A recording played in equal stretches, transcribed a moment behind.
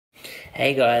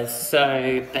Hey guys,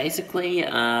 so basically,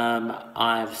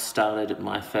 I've started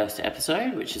my first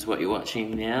episode, which is what you're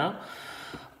watching now,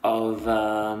 of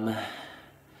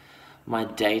my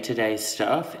day-to-day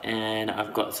stuff, and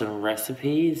I've got some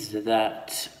recipes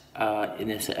that are in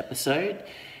this episode,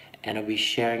 and I'll be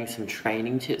sharing some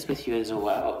training tips with you as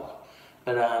well.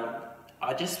 But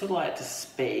I just would like to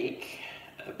speak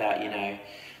about,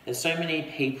 there's so many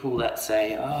people that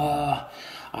say, oh,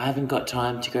 I haven't got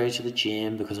time to go to the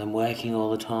gym because I'm working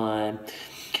all the time.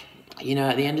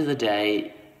 At the end of the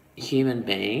day, human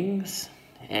beings,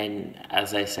 and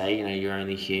as they say, you're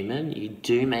only human, you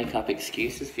do make up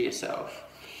excuses for yourself.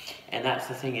 And that's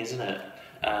the thing, isn't it?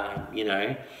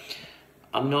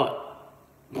 I'm not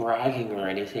bragging or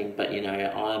anything, but,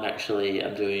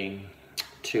 I'm doing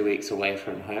 2 weeks away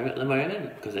from home at the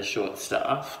moment because they're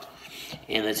short-staffed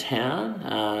in the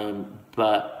town.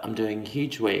 But I'm doing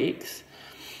huge weeks.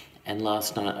 And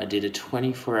last night I did a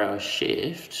 24-hour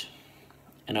shift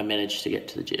and I managed to get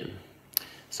to the gym.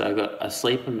 So I got a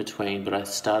sleep in between, but I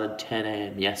started 10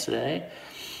 a.m. yesterday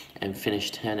and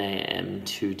finished 10 a.m.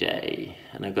 today.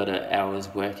 And I got an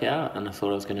hour's workout, and I thought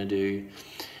I was going to do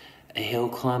a hill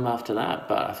climb after that.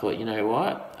 But I thought, you know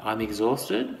what? I'm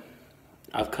exhausted.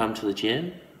 I've come to the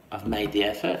gym. I've made the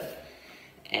effort.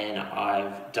 And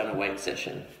I've done a weight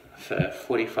session for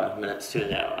 45 minutes to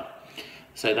an hour.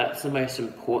 So that's the most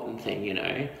important thing,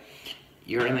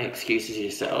 Your only excuse is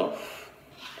yourself.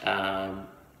 I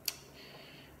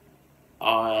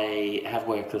have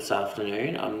work this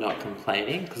afternoon. I'm not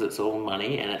complaining because it's all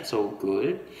money and it's all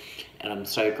good. And I'm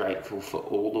so grateful for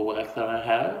all the work that I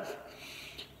have.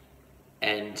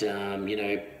 And,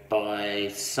 by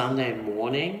Sunday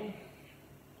morning,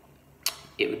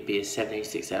 it would be a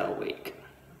 76-hour week.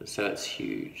 So it's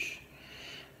huge.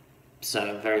 So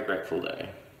I'm very grateful though.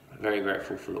 Very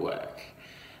grateful for the work.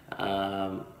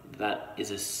 That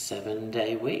is a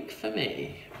 7-day week for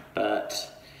me. But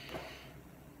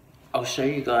I'll show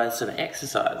you guys some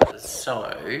exercises. So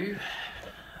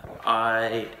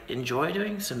I enjoy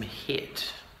doing some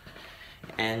HIIT.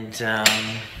 And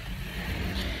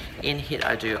in HIIT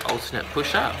I do alternate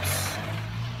push-ups.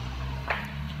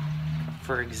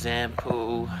 For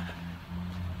example,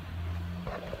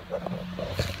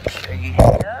 show you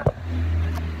here.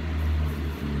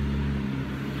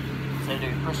 So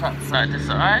do push-ups side to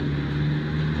side.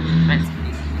 Basically,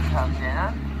 you come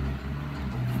down,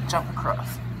 jump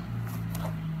across.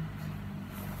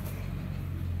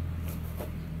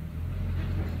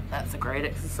 That's a great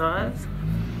exercise.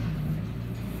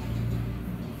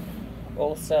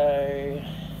 Also,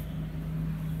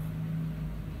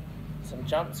 some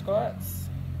jump squats.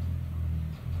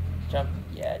 Jump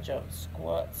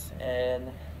squats,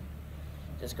 and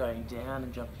just going down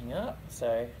and jumping up.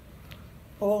 So,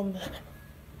 boom,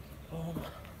 boom,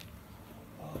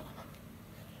 boom.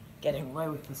 Getting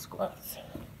low with the squats.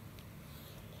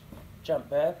 Jump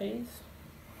burpees.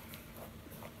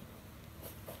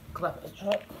 Clap at the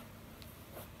top.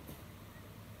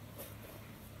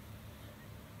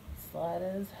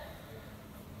 Sliders.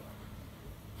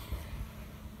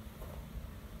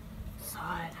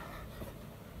 Side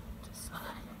to side.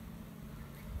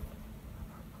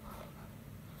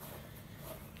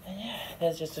 And yeah,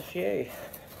 there's just a few.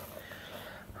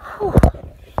 Whew.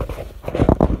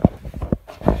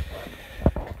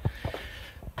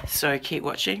 So keep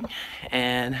watching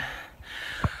and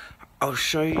I'll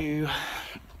show you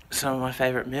some of my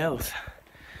favourite meals.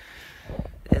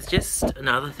 There's just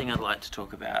another thing I'd like to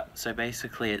talk about. So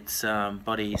basically it's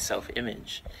body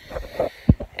self-image.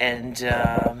 And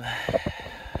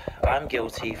I'm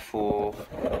guilty for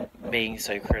being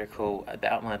so critical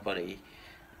about my body.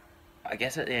 I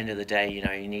guess at the end of the day, you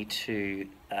need to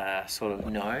sort of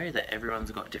know that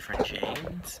everyone's got different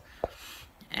genes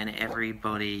and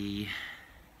everybody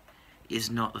is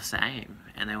not the same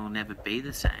and they will never be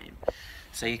the same.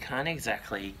 So you can't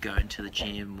exactly go into the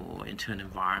gym or into an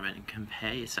environment and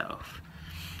compare yourself.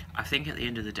 I think at the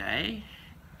end of the day,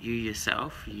 you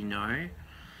yourself,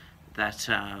 that,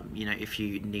 if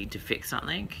you need to fix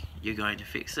something, you're going to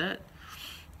fix it,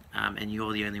 and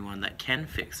you're the only one that can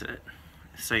fix it.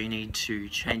 So you need to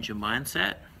change your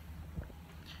mindset,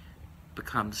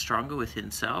 become stronger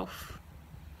within self,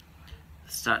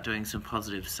 start doing some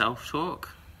positive self-talk.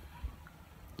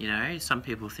 Some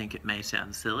people think it may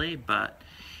sound silly, but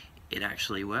it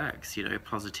actually works.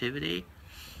 Positivity.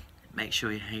 Make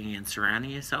sure you're hanging and surrounding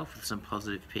yourself with some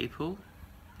positive people,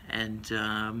 and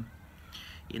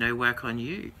work on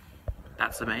you.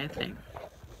 That's the main thing.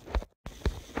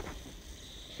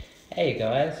 Hey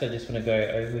guys, I just want to go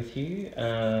over with you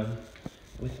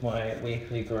with my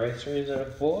weekly groceries that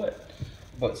I've bought.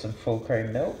 Bought some full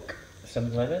cream milk,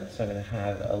 some lemon, so I'm going to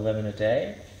have a lemon a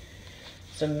day,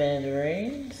 some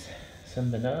mandarins,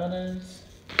 some bananas.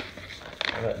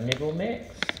 I've got nibble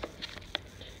mix,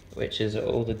 which is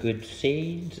all the good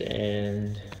seeds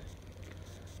and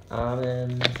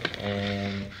almonds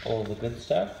and all the good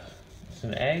stuff.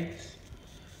 Some eggs,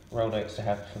 rolled oats to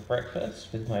have for breakfast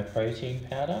with my protein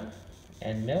powder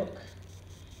and milk.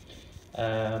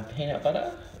 Peanut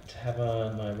butter to have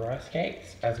on my rice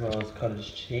cakes, as well as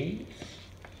cottage cheese.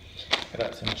 I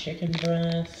got some chicken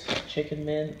breast, chicken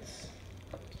mince.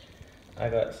 I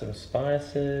got some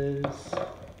spices.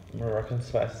 Moroccan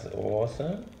spices are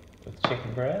awesome with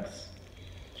chicken breast.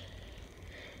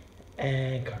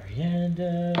 And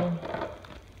coriander.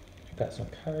 Got some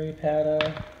curry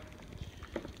powder.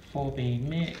 4-bean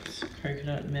mix,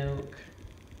 coconut milk.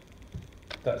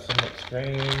 Got some mixed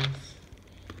greens.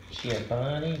 Chia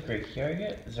barley, Greek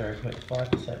yogurt,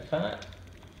 0.5% fat.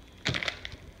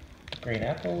 Green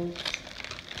apples.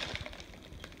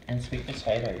 And sweet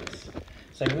potatoes.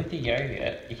 So with the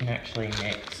yogurt, you can actually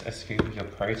mix a scoop of your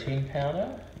protein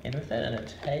powder in with it and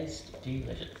it tastes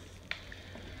delicious.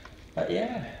 But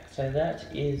yeah, so that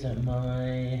is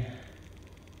my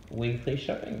weekly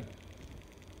shopping.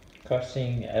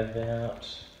 Costing about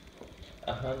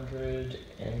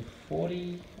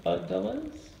 $140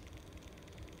 odd.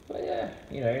 But yeah,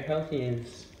 you know, healthy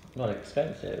is not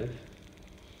expensive.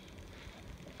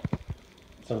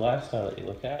 It's a lifestyle that you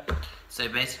look at. So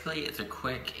basically it's a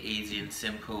quick, easy and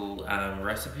simple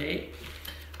recipe.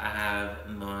 I have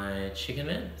my chicken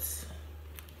mince.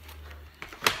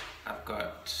 I've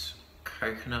got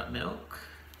coconut milk,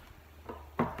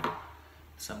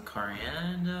 some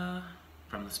coriander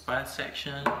from the spice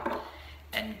section,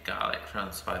 and garlic from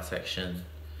the spice section.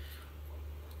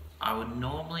 I would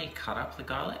normally cut up the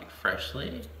garlic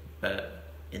freshly, but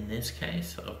in this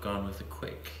case I've gone with a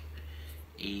quick,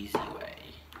 easy way.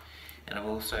 And I've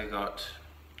also got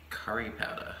curry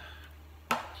powder,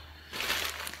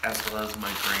 as well as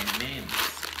my green mince.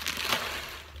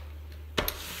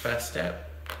 First step,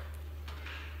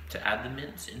 to add the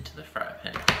mince into the fry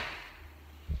pan.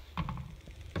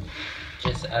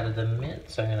 Just added the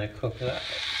mince, so I'm going to cook it up.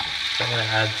 So I'm going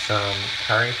to add some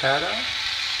curry powder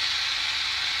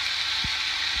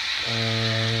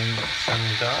and some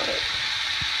garlic.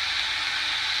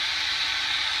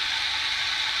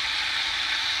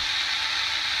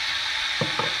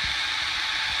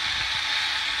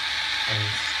 And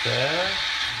stir.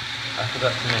 I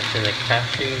forgot to mention the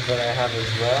cashews that I have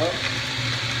as well.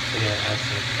 So we're going to add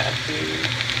some cashews.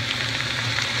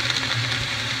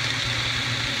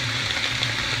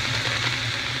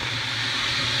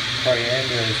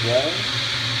 Coriander as well.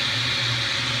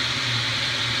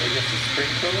 So just a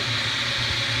sprinkle.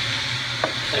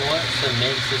 So once the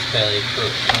mince is fairly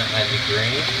cooked, I'm going to add the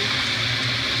greens.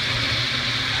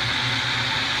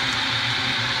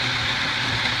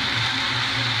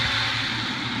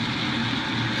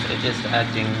 So just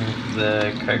adding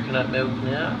the coconut milk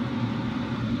now,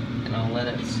 and I'll let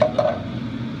it simmer.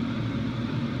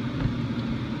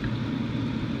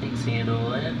 Mixing it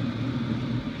all in.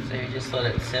 So you just let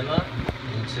it simmer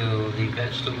until the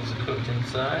vegetables are cooked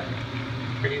inside,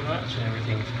 pretty much, and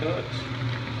everything's cooked.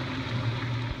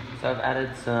 So I've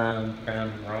added some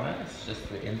brown rice, just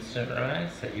the instant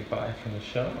rice that you buy from the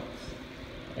shops,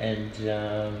 and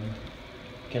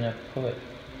gonna put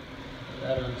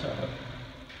that on top.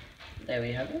 There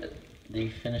we have it, the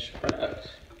finished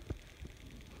product.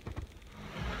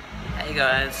 Hey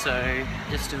guys, so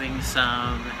just doing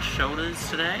some shoulders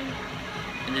today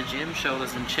in the gym,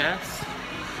 shoulders and chest.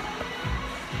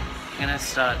 I'm gonna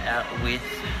start out with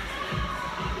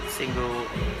single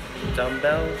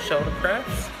dumbbell shoulder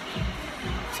press.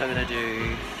 So I'm gonna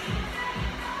do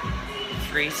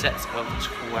 3 sets of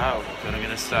 12, and I'm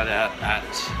gonna start out at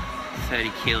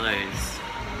 30 kilos.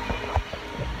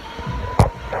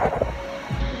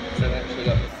 So I've actually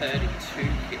got 32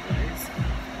 kilos.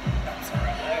 That's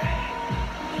alright though.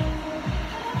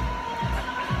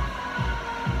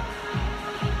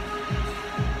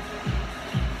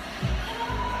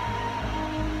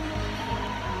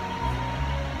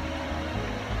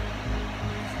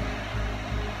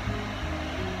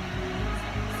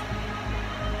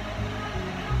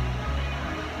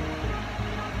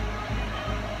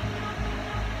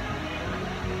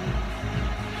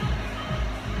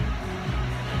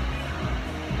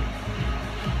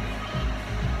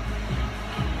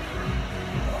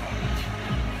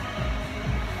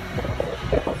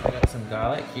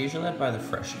 Garlic. Usually I buy the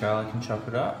fresh garlic and chop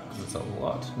it up because it's a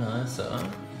lot nicer.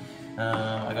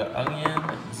 I got onion,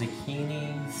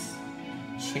 zucchinis,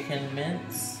 chicken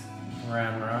mince,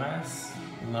 brown rice,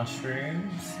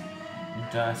 mushrooms,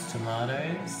 diced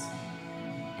tomatoes,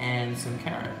 and some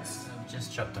carrots. I've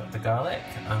just chopped up the garlic.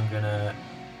 I'm gonna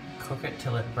cook it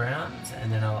till it browns,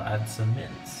 and then I'll add some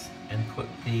mince and put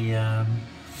the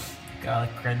garlic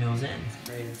granules in.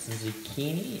 Grated some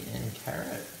zucchini and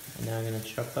carrot, and now I'm gonna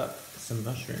chop up some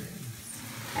mushrooms.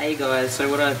 Hey guys, so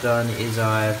what I've done is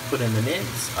I've put in the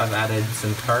mince, I've added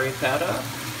some curry powder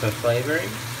for flavouring,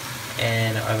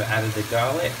 and I've added the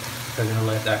garlic. So I'm going to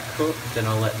let that cook, then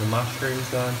I'll let the mushrooms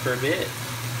go in for a bit,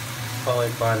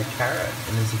 followed by the carrot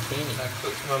and the zucchini. I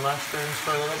cooked my mushrooms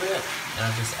for a little bit, and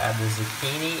I'll just add the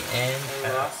zucchini, and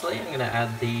lastly I'm going to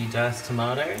add the diced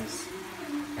tomatoes,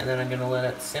 and then I'm going to let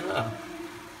it simmer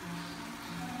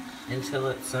until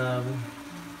it's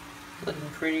looking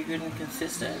pretty good and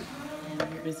consistent.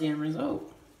 And here is the end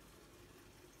result,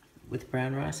 with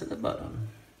brown rice at the bottom.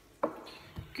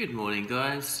 Good morning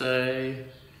guys, so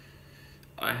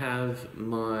I have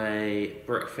my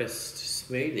breakfast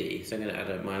smoothie, so I'm going to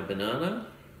add my banana.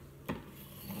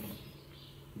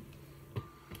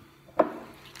 Going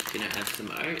to add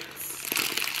some oats,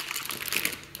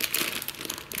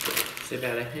 so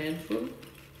about a handful.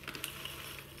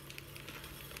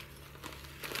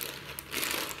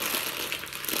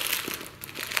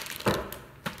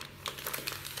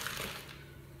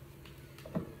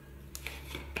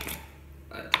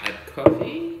 Add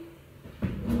coffee.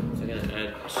 So I'm going to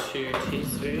add 2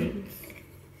 teaspoons.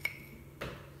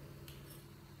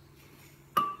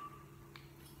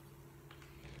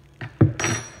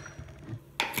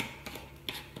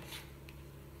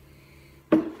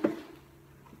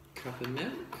 Cup of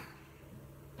milk.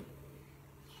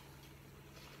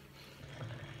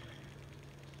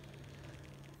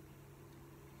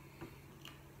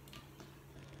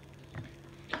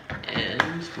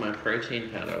 And my protein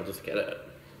powder, I'll just get it.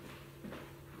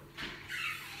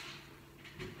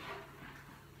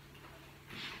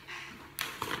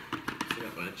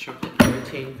 My chocolate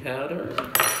protein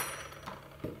powder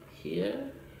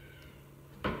here.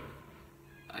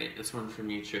 I get this one from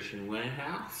Nutrition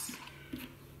Warehouse.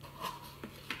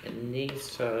 And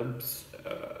these tubs,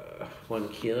 1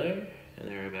 kilo, and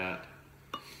they're about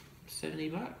 70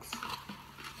 bucks.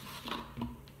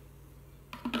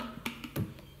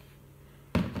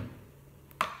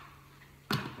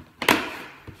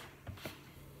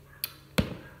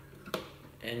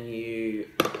 And you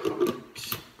put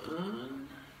on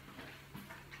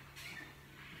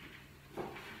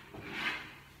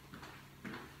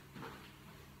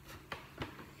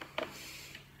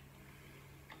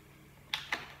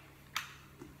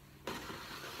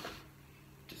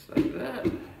just like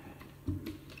that.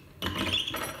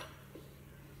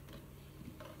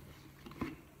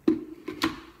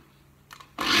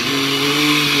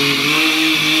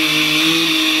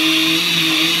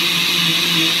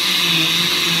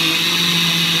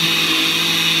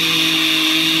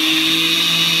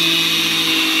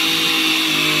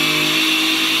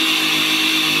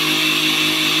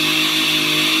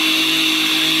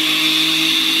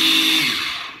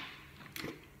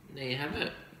 There you have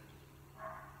it.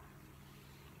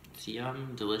 It's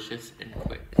yum, delicious, and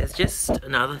quick. There's just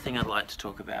another thing I'd like to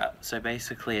talk about. So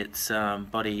basically it's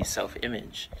body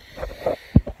self-image.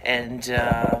 And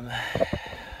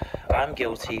I'm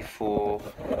guilty for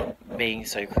being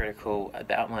so critical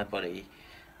about my body.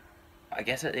 I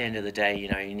guess at the end of the day, you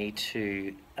know, you need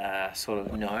to sort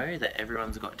of know that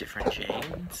everyone's got different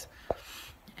genes,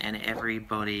 and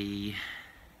everybody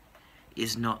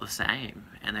is not the same,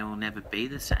 and they will never be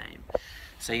the same.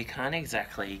 So you can't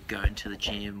exactly go into the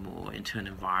gym or into an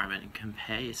environment and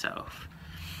compare yourself.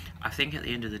 I think at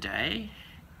the end of the day,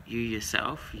 you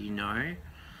yourself, you know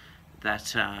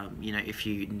that you know, if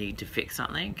you need to fix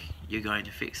something, you're going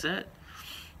to fix it,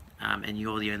 and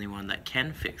you're the only one that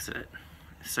can fix it.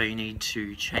 So you need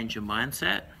to change your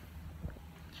mindset,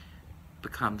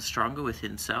 become stronger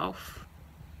within self,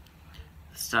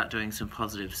 start doing some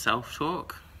positive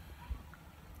self-talk.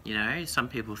 You know, some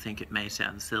people think it may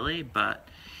sound silly, but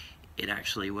it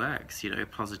actually works. You know,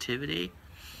 positivity.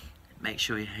 Make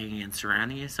sure you're hanging and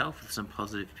surrounding yourself with some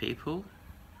positive people,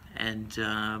 and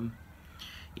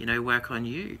you know, work on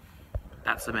you.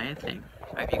 That's the main thing.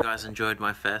 Hope you guys enjoyed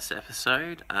my first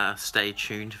episode. Stay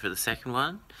tuned for the second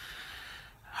one.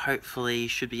 Hopefully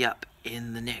should be up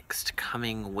in the next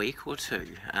coming week or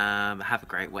two. Have a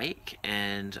great week,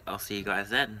 and I'll see you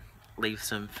guys then. Leave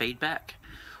some feedback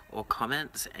or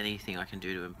comments, anything I can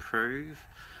do to improve,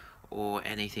 or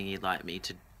anything you'd like me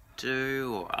to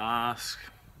do or ask.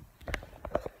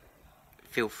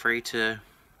 Feel free to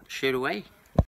shoot away.